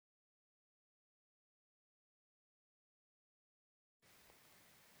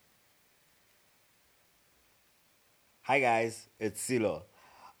Hi guys, it's Silo.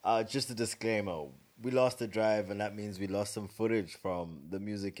 Just a disclaimer. We lost the drive and that means we lost some footage from the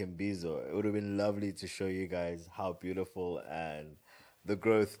music in Bizo. It would have been lovely to show you guys how beautiful and the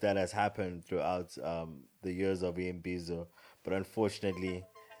growth that has happened throughout the years of being Bizo. But unfortunately,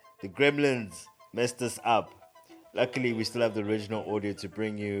 the gremlins messed us up. Luckily, we still have the original audio to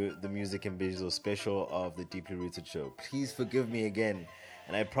bring you the Music in Bizo special of the Deeply Rooted show. Please forgive me again,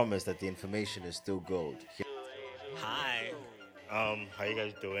 and I promise that the information is still gold. Hi. How you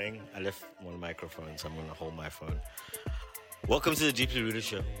guys doing? I left one microphone, so I'm gonna hold my phone. Welcome to the Deeply Rooted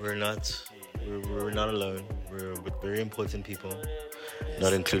show. We're not alone. We're with very important people,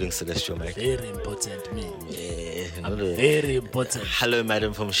 not including Celestial Mike. Very important, me. Yeah, I'm very important. Hello,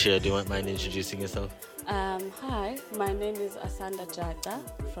 Madam from Share. Do you mind introducing yourself? Hi, my name is Asanda Jata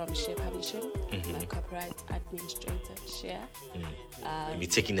from Share Publishing. I'm a copyright administrator, Share. You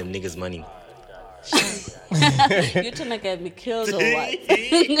taking them niggas' money. You're trying to get me killed or what?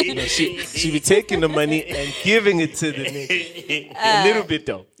 No, she be taking the money and giving it to the nigga. A little bit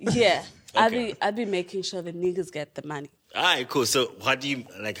though. Yeah, Okay. I'd be making sure the niggas get the money. All right, cool. So, how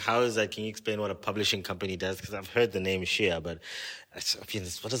is that? Can you explain what a publishing company does? Because I've heard the name Share, but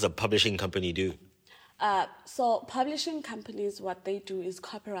what does a publishing company do? So publishing companies, what they do is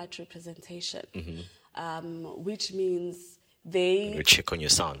copyright representation, which means You check on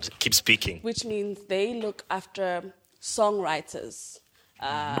your sound. Keep speaking. which means they look after songwriters.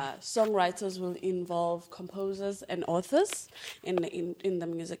 Songwriters will involve composers and authors in the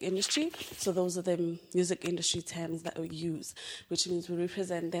music industry. So those are the music industry terms that we use, which means we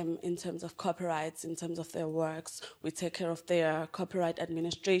represent them in terms of copyrights, in terms of their works. We take care of their copyright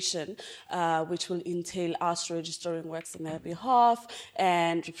administration, which will entail us registering works on their behalf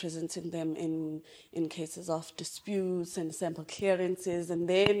and representing them in cases of disputes and sample clearances, and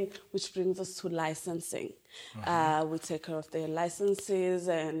then which brings us to licensing. We take care of their licenses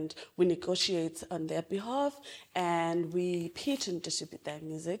and we negotiate on their behalf, and we pitch and distribute their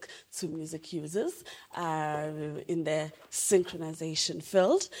music to music users in the synchronization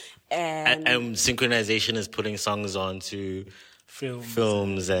field. And synchronization is putting songs onto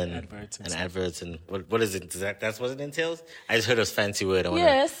films and adverts and what is it? That's what it entails? I just heard a fancy word.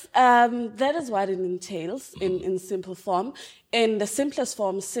 Yes, that is what it entails in simple form. In the simplest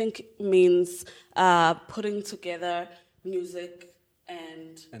form, sync means putting together music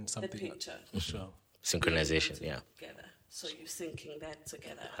and the picture. Sure. Synchronization, yeah. Together. So you're syncing that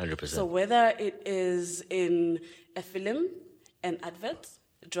together. 100%. So whether it is in a film, an advert,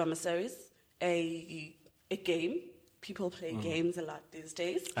 a drama series, a game. People play games a lot these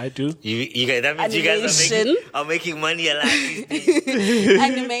days. I do. You guys, that means Animation. you guys are making money a lot these days.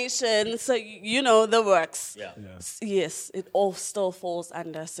 Animation, so you know the works. Yeah. Yes, it all still falls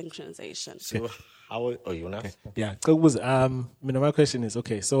under synchronization. So you know? Yeah. My question is,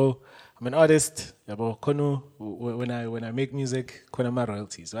 okay, so I'm an artist. When I make music, my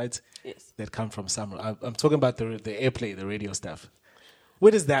royalties, right? Yes. That come from somewhere. I'm talking about the airplay, the radio stuff.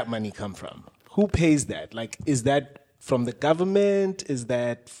 Where does that money come from? Who pays that? Like, is that from the government? Is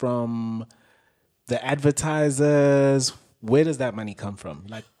that from the advertisers? Where does that money come from?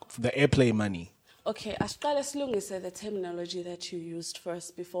 Like the airplay money? Okay, asiqale silungise the terminology that you used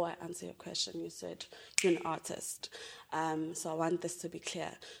first before I answer your question. You said you're an artist. So I want this to be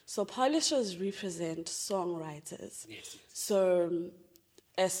clear. So publishers represent songwriters. Yes. So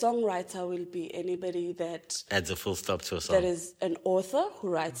a songwriter will be anybody that Adds a full stop to a song. that is an author who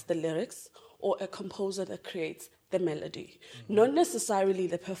writes the lyrics or a composer that creates the melody. Not necessarily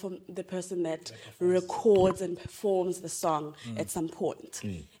the person that records and performs the song at some point.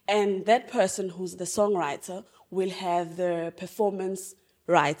 And that person who's the songwriter will have the performance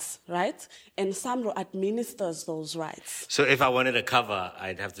rights, right? And Samro administers those rights. So if I wanted a cover,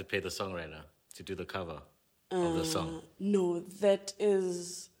 I'd have to pay the songwriter to do the cover of the song. No, that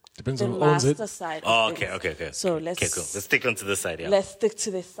is Depends the on who owns it. master side. Oh, of okay. things. So cool. Let's stick onto this side, yeah. Let's stick to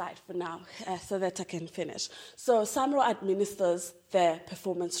this side for now, so that I can finish. So Samro administers their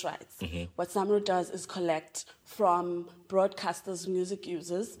performance rights. What Samro does is collect from broadcasters, music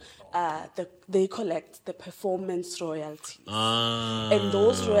users. They collect the performance royalties, and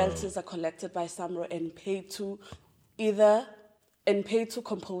those royalties are collected by Samro and paid to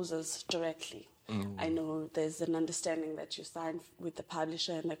composers directly. I know there's an understanding that you sign with the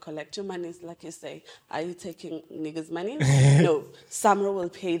publisher and they collect your money. Like you say, are you taking niggas' money? No, Samro will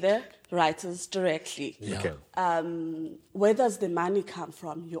pay the writers directly. Yeah. Okay. Where does the money come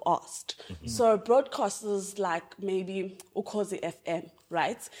from, you asked? So broadcasters like maybe Ukhozi FM,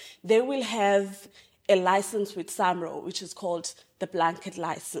 right? They will have a license with Samro, which is called the blanket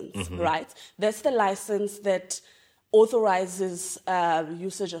license, right? That's the license that authorizes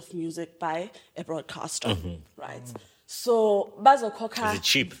usage of music by a broadcaster, right? So, bazokhokha. Is it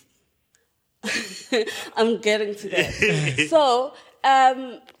cheap? I'm getting to that. So,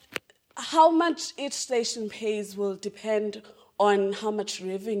 how much each station pays will depend on how much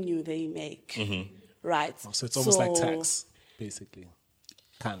revenue they make, right? So it's almost like tax, basically,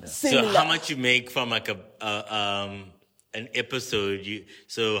 kind of. Similar. So how much you make from like an episode?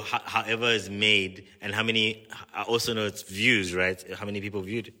 However is made, and how many? I also know it's views, right? How many people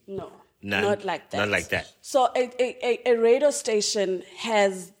viewed? No, None? not like that. Not like that. So a radio station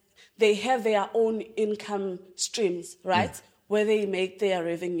have their own income streams, right? Where they make their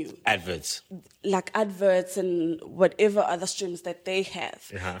revenue. Adverts. Like adverts and whatever other streams that they have.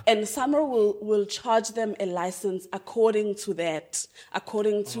 Uh-huh. And SAMRO will charge them a license according to that.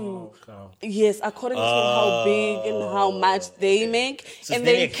 According to according to how big and how much they make. So and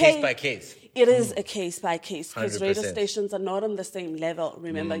it's they maybe a case by case. It is a case by case because radio 100%. stations are not on the same level.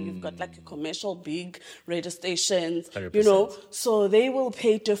 Remember, you've got like a commercial big radio stations, 100%. so they will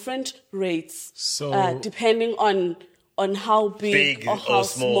pay different rates So- depending on how big or how or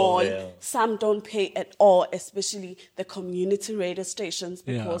small, yeah. Some don't pay at all, especially the community radio stations,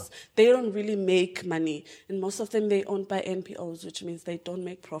 because they don't really make money. And most of them, they owned by NPOs, which means they don't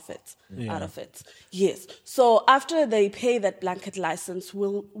make profits out of it. Yes. So after they pay that blanket license,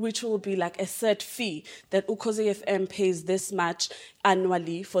 which will be like a set fee that Ukhozi FM pays this much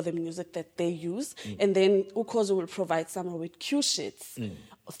annually for the music that they use. And then Ukhozi will provide someone with cue sheets.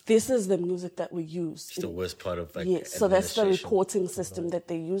 This is the music that we use. It's the worst part of like Yes, so that's the administration. reporting system that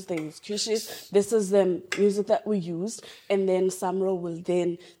they use. They use QSheets. This is the music that we use, and then SAMRO will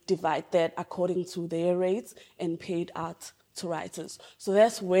then divide that according to their rates and pay it out to writers. So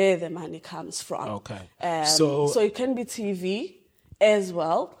that's where the money comes from. Okay. So it can be TV as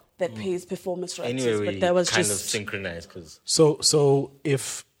well that pays performance royalties, Anyway, we but that was kind just of synchronized because So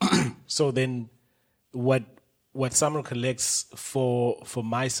if then what SAMRO collects for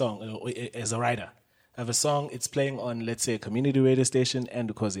my song as a writer, I have a song, it's playing on, let's say, a community radio station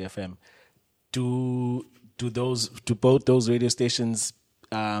and Ukhozi FM. Do both those radio stations,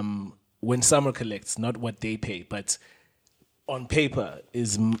 when SAMRO collects, not what they pay, but on paper,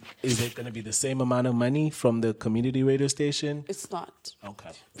 is it going to be the same amount of money from the community radio station? it's not.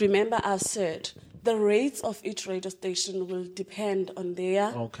 Okay. Remember, I said the rates of each radio station will depend on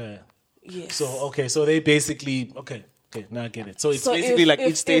their Okay. yes. So they basically now I get it. So it's So basically if- like if-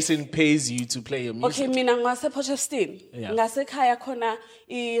 each station pays you to play your music. Okay, mina ngase Potchefstroom. Yeah. Ngasekhaya khona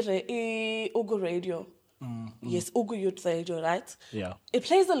Ugu Radio. Yes, Ugu Youth Radio, right? Yeah. It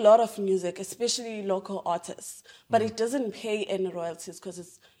plays a lot of music, especially local artists, but it doesn't pay any royalties because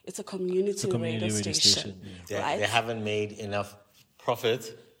it's a community, community radio radio station, station, right? they haven't made enough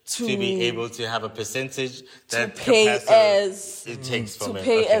profit to be able to have a percentage that pay capacity as it takes to from it.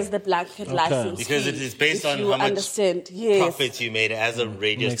 pay Okay. as the blanket license Because fee, it is based if on you how much understand. Yes. profit you made as a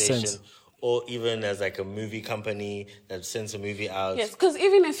radio Makes station, sense. or even as like a movie company that sends a movie out. Yes, because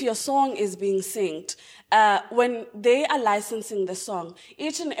even if your song is being synced, when they are licensing the song,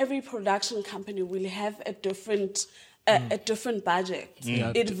 each and every production company will have a different budget.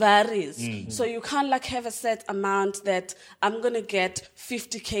 It varies. So you can't like have a set amount that I'm gonna get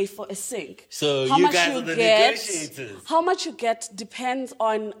 50K for a sync. So How you much guys you are the get- negotiators. How much you get depends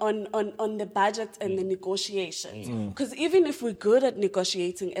on the budget and the negotiations. Because even if we're good at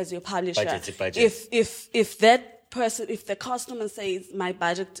negotiating as your publisher, Budget. if that person, if the customer says my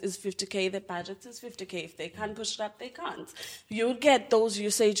budget is 50K, the budget is 50K. If they can't push it up, they can't. You'll get those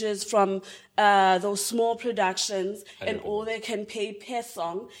usages from those small productions, and all they can pay per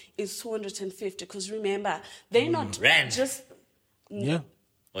song is 250. Because remember, they're not Rand. just Yeah.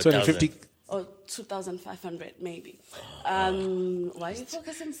 Or 250. or 2,500 maybe. Why are you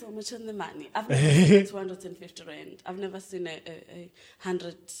focusing so much on the money? I've never seen 250 rand. I've never seen a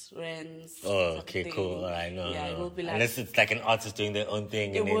 100 rands. Oh, okay, something. cool. All right, no. Yeah, it will be like Unless it's like an artist doing their own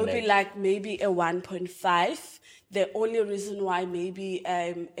thing. it and will then be like maybe a 1.5. The only reason why maybe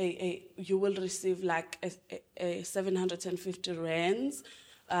you will receive like a 750 rands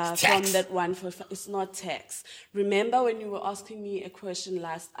from tax. that 1.5. It's not tax. Remember when you were asking me a question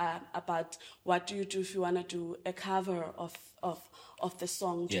last about what do you do if you want to do a cover of the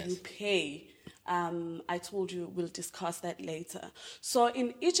song? Do Yes. you pay? I told you we'll discuss that later. So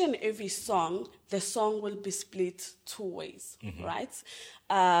in each and every song, the song will be split two ways, right?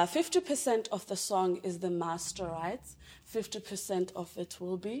 50% of the song is the master rights. 50% of it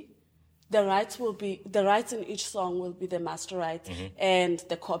will be the rights in each song will be the master right and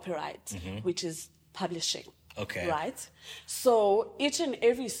the copyright, which is publishing. Okay. Right? So each and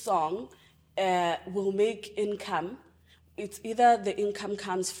every song will make income. It's either the income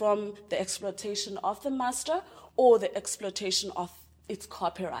comes from the exploitation of the master or the exploitation of its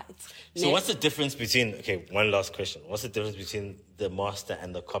copyrights. So what's the difference between, okay, one last question. What's the difference between the master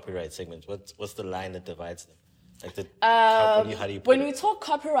and the copyright segment? What's the line that divides them? Like how do you put When it? we talk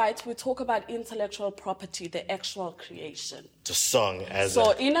copyright, we talk about intellectual property, the actual creation. The song as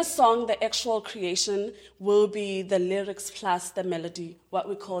So in a song, the actual creation will be the lyrics plus the melody, what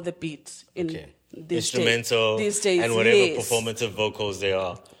we call the beat in these instrumental days. These days, and whatever yes. performative vocals they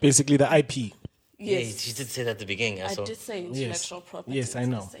are. Basically, the IP. Yeah, Yes. you did say that at the beginning. I saw. did say intellectual property. Yes, I it's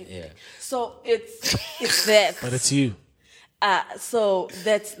the know. same Yeah. thing. So it's that. But it's you. So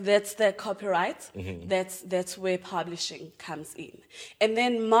that's the copyright. Mm-hmm. That's where publishing comes in, and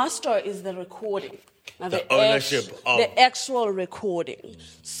then master is the recording. Now, The ownership of- the actual recording.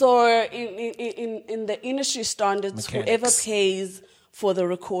 So in the industry standards, whoever Mechanics. pays for the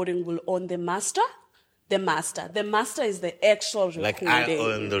recording will own the master. The master is the actual recording. Like I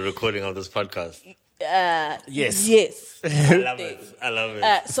own the recording of this podcast. Yes. Yes. I love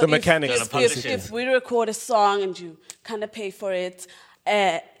it. So the mechanics, If, basically. if we record a song and you kind of pay for it,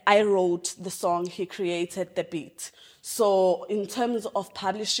 I wrote the song, he created the beat. So in terms of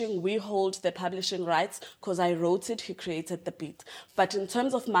publishing, we hold the publishing rights because I wrote it, he created the beat. But in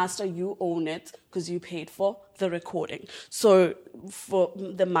terms of master, you own it because you paid for the recording. So for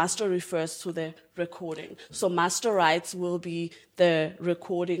the master refers to the recording. So master rights will be the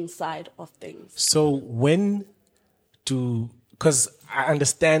recording side of things. So when because I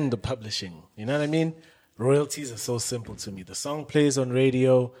understand the publishing, you know what I mean? Royalties are so simple to me. The song plays on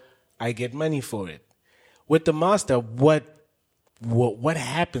radio, I get money for it. With the master, what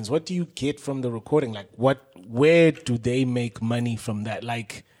happens? What do you get from the recording? Like where do they make money from that?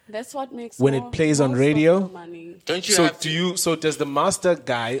 Like That's what makes when it plays on most of radio? the money. Don't you have so does the master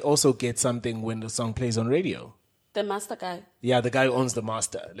guy also get something when the song plays on radio? The master guy. Yeah, the guy who owns the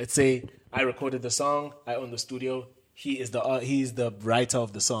master. Let's say I recorded the song, I own the studio. He is the writer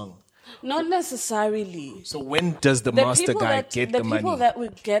of the song. Not necessarily. So when does the master people guy that, get the the money? people that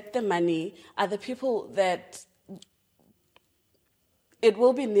will get the money are the people that it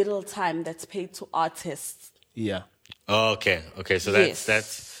will be needle time that's paid to artists. Yeah. Oh, okay. So Yes.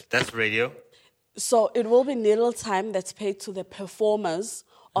 that's radio. So it will be needle time that's paid to the performers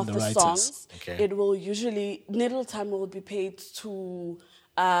of And the the writers. songs. Okay. It will usually needle time will be paid to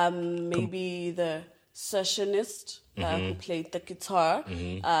maybe the sessionist who played the guitar,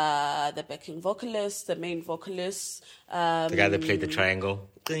 the backing vocalist, the main vocalist. The guy that played the triangle.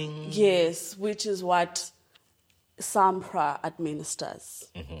 Ding. Yes, which is what SAMPRA administers.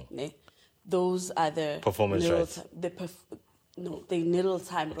 Ne? Those are the Performance needle rights. the needle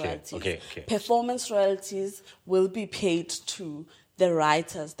time royalties. okay. Performance royalties will be paid to the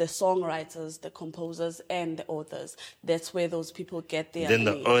writers, the songwriters, the composers, and the authors. That's where those people get their Then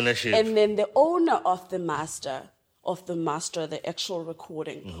the money. ownership. And then the owner of the master, the actual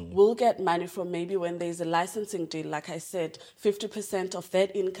recording, will get money from maybe when there's a licensing deal. Like I said, 50% of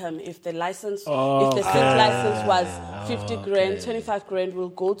that income, if the license, if the synth license was 50 grand, 25 grand will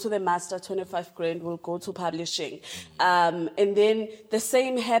go to the master, 25 grand will go to publishing. And then the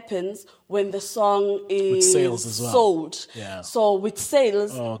same happens when the song is sales as well. sold. Yeah. So with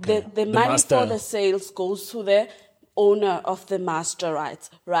sales, the The money master- for the sales goes to the owner of the master rights,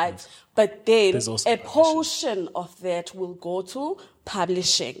 right? But then There's also a publishing. portion of that will go to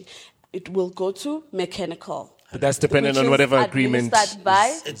publishing. It will go to mechanical. But that's dependent which on is whatever agreement. administered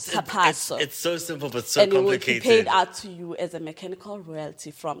by It's Capasso. it's so simple but so and it will be complicated. paid out to you as a mechanical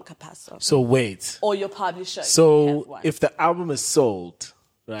royalty from Capasso. So wait. Or your publisher. if you So have one. if the album is sold,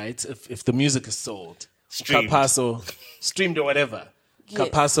 right? If the music is sold, Streamed. Capasso streamed or whatever, Yes.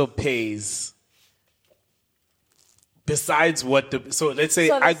 Capasso pays. Besides what so let's say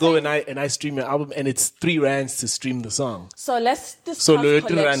So the I go same- and I stream your album and it's $3 to stream the song. So let's discuss So lo-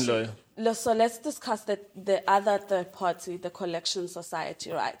 collection. lo- So let's discuss the other third party, the collection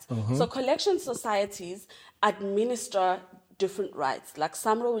society rights. Mm-hmm. So collection societies administer different rights. Like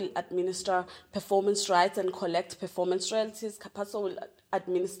SAMRO will administer performance rights and collect performance royalties. Capasso will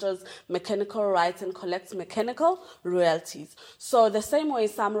administers mechanical rights and collects mechanical royalties. So the same way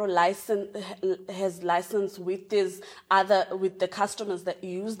SAMRO has license with the customers that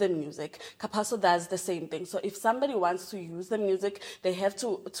use the music, Capasso does the same thing. So if somebody wants to use the music, they have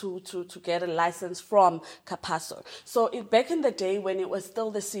to get a license from Capasso. So back in the day when it was still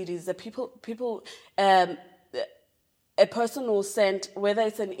the CDs, the people a person will send, whether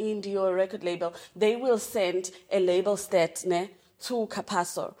it's an indie or a record label, they will send a label stat to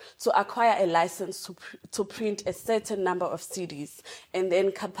Capasso to acquire a license to print a certain number of CDs. And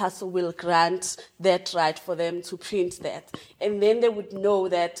then Capasso will grant that right for them to print that. And then they would know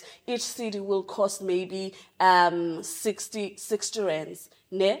that each CD will cost maybe 60 rands.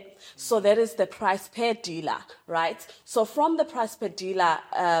 Ne? So that is the price per dealer, right? So from the price per dealer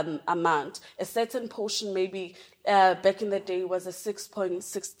amount, a certain portion maybe back in the day was a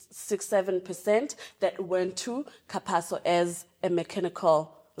 6.67% that went to Capasso as a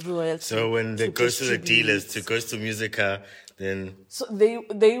mechanical royalty. So when it goes to the dealers, it goes to Musica, then so they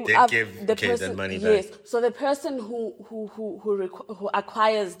give the that money back. Yes. So the person who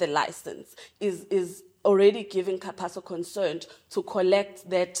acquires the license is already giving Capasso consent to collect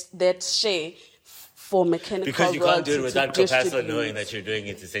that share for mechanical because you can't do it royalty without to Capasso distribute. knowing that you're doing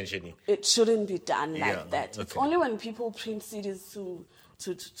it essentially. It shouldn't be done Yeah, like that. It's okay. only when people print CDs to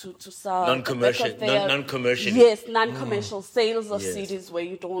sell Non-commercial- at the back of their- non-commercially. Yes, non-commercial sales of Yes. CDs where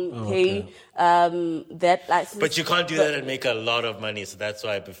you don't pay that license. But you can't do that and make a lot of money. So that's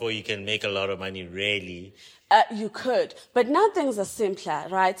why before you can make a lot of money, really, You could, but now things are simpler,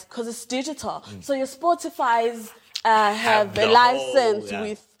 right? Because it's digital. So your Spotify's have the a license whole,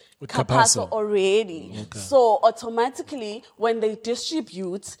 yeah. with Capasso. Capasso already. So automatically, when they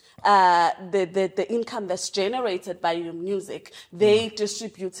distribute the income that's generated by your music, they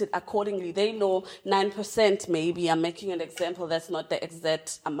distribute it accordingly. They know 9% maybe, I'm making an example, that's not the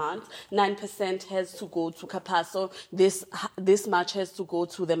exact amount, 9% has to go to Capasso, this much has to go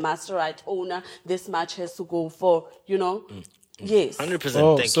to the master right owner, this much has to go for, yes. 100%.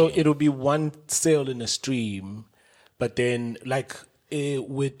 Oh, thank so you. it'll be one sale in a stream, but then like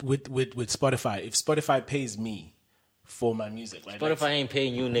with Spotify, if Spotify pays me for my music, right? Spotify ain't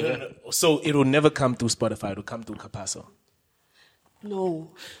paying you, nigga. No. So it'll never come through Spotify. It'll come through Capasso.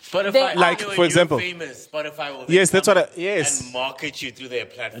 No. Spotify, They- Like, when for you're example- famous, Spotify will Yes, that's come what yes. and market you through their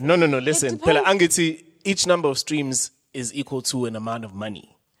platform. No. Listen, depends. Pela Angiti, each number of streams is equal to an amount of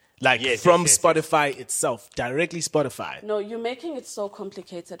money. Like Yes, from yes. Spotify itself, directly Spotify. No, you're making it so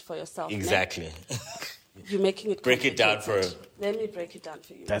complicated for yourself. ne? Exactly. You're making it Break it down for complicated. Let me break it down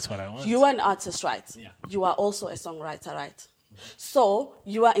for you. That's what I want. You are an artist, right? Yeah. You are also a songwriter, right? So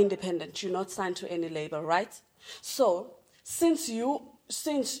you are independent. You're not signed to any label, right? So since you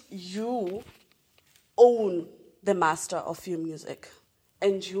own the master of your music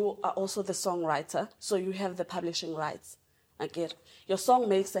and you are also the songwriter, so you have the publishing rights. Okay. Your song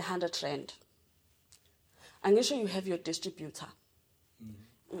makes 100 rand. I'm sure you have your distributor.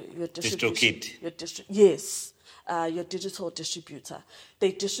 Your distribution. DistroKid. Yes, your digital distributor.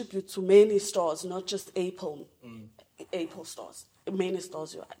 They distribute to many stores, not just Apple stores, many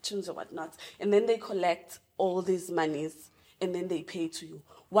stores, your iTunes or whatnot. And then they collect all these monies and then they pay to you.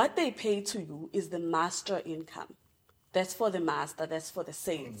 What they pay to you is the master income. That's for the master, that's for the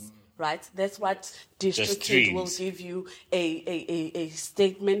sales, right? That's what DistroKid will streams. give you a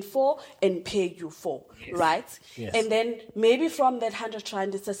statement for and pay you for, right? Yes. And then maybe from that 100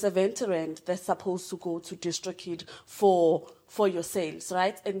 rand, it's a 70 rand that's supposed to go to DistroKid for your sales,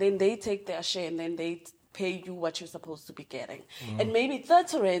 right? And then they take their share and then they pay you what you're supposed to be getting. And maybe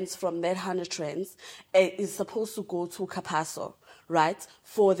 30 rands from that 100 rands is supposed to go to Capasso, right?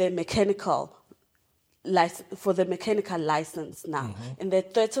 For the mechanical license now. And the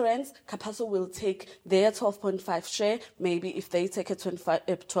 30 rands, Capasso will take their 12.5 share, maybe if they take a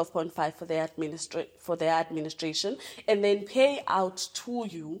 12.5 for their administration, and then pay out to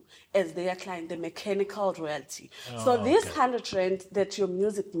you as their client the mechanical royalty. So this 100 rand that your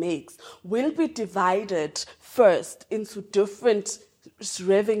music makes will be divided first into different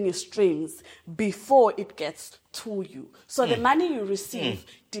revenue streams before it gets to you. So the money you receive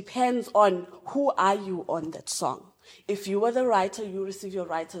depends on who are you on that song. If you were the writer, you receive your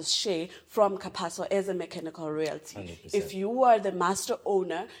writer's share from Capasso as a mechanical royalty. 100%. If you are the master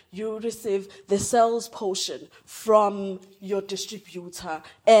owner, you receive the sales portion from your distributor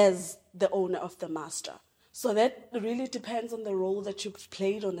as the owner of the master. So that really depends on the role that you've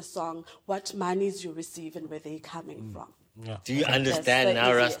played on a song, what monies you receive and where they're coming from. Do you That's understand the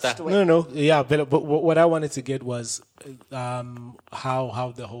now, easiest Rasta? way. No, yeah, but what I wanted to get was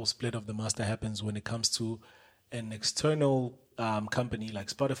how the whole split of the master happens when it comes to an external company like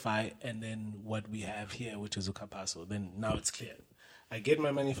Spotify, and then what we have here, which is Capasso. Then now it's clear. I get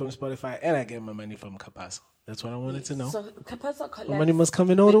my money from Spotify and I get my money from Capasso. That's what I wanted to know. So Capasso collects money must come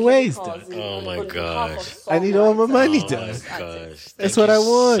in all the ways, mechanicals dog. in- Oh my on behalf of gosh. I need all my songwriters. money, Oh dog. my Artists. gosh. That's Thank what I you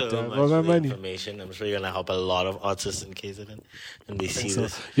want, so dog, much for my the money. information. I'm sure you're gonna help a lot of artists in KZN when they see So,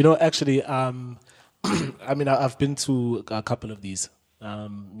 this. actually, I mean, I've been to a couple of these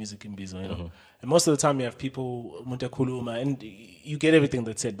music in Bizo, And most of the time you have people, Muntakuluma, and you get everything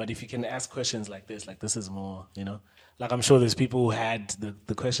that's said. But if you can ask questions like this is more, Like I'm sure there's people who had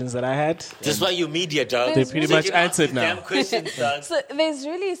the questions that I had. That's why you media, dog. They pretty much answered now. Damn questions, dog. So there's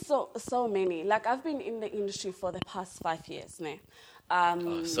really so many. Like I've been in the industry for the past 5 years now.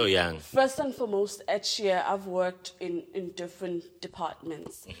 So young. First and foremost, at Sheer, I've worked in different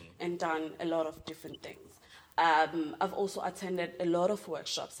departments and done a lot of different things. I've also attended a lot of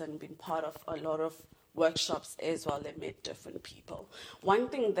workshops and been part of a lot of workshops as well that met different people. One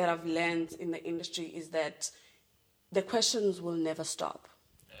thing that I've learned in the industry is that the questions will never stop.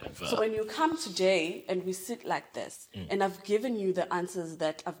 So when you come today and we sit like this, and I've given you the answers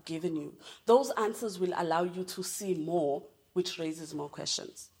that I've given you, those answers will allow you to see more, which raises more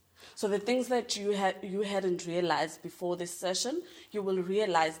questions. So the things that you hadn't realized before this session, you will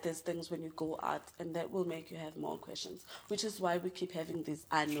realize there's things when you go out, and that will make you have more questions, which is why we keep having these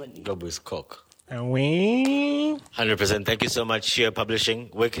annually. Gobus cock. And we 100%. Thank you so much, Sheer Publishing.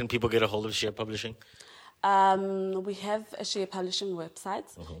 Where can people get a hold of Sheer Publishing? We have a Sheer Publishing website.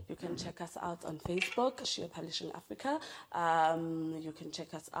 You can check us out on Facebook, Sheer Publishing Africa. You can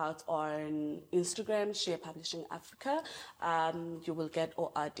check us out on Instagram, Sheer Publishing Africa. You will get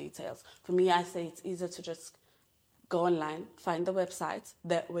all our details. For me, I say it's easier to just go online, find the website.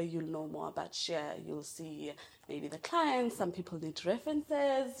 That way you'll know more about Sheer. You'll see maybe the clients. Some people need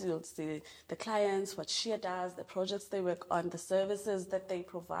references. You'll see the clients, what Sheer does, the projects they work on, the services that they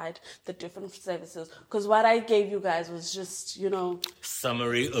provide, the different services. Because what I gave you guys was just,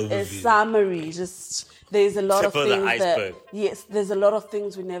 Summary overview. a summary. Just there's a lot Tip of of the things iceberg. there's a lot of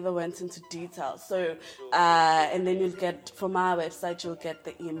things we never went into detail. So and then you'll get from our website, you'll get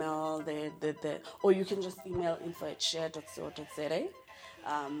the email, or you can just email info@share.co.za.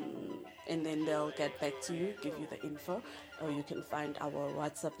 And then they'll get back to you, give you the info, or you can find our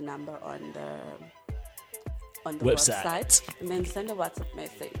WhatsApp number on the website, and then send a WhatsApp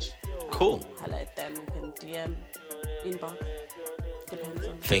message. Cool. Highlight them. You can DM, inbox. Depends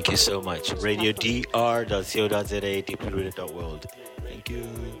on. Thank you so much. RadioDR.co.za, deeplyrooted.world. Thank you.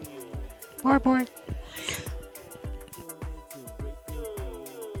 bye.